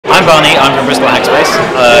Barney, I'm from Bristol Hackspace.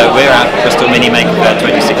 We're at Bristol Mini Maker Faire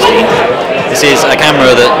 2016. This is a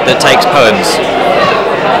camera that takes poems.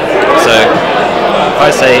 So, if I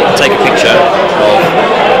say take a picture of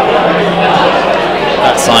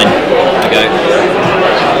that sign, there we go.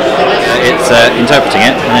 It's interpreting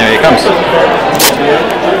it, and there it comes.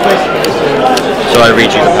 Shall I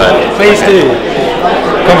read you the poem? Please do.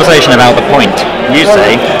 Conversation about the point. You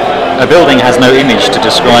say, a building has no image to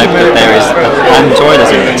describe that there is a toilet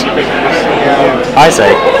in it. I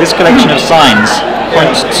say, this collection of signs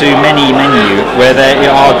points to many menu where there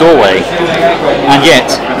are doorway, and yet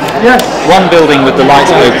one building with the lights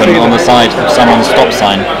open on the side of someone's stop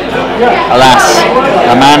sign. Alas,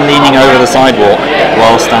 a man leaning over the sidewalk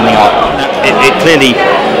while standing up. It clearly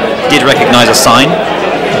did recognise a sign,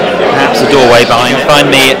 perhaps a doorway behind. Find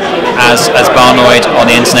me as Barnoid on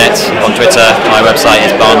the internet, on Twitter. My website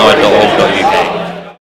is barnoid.org.uk.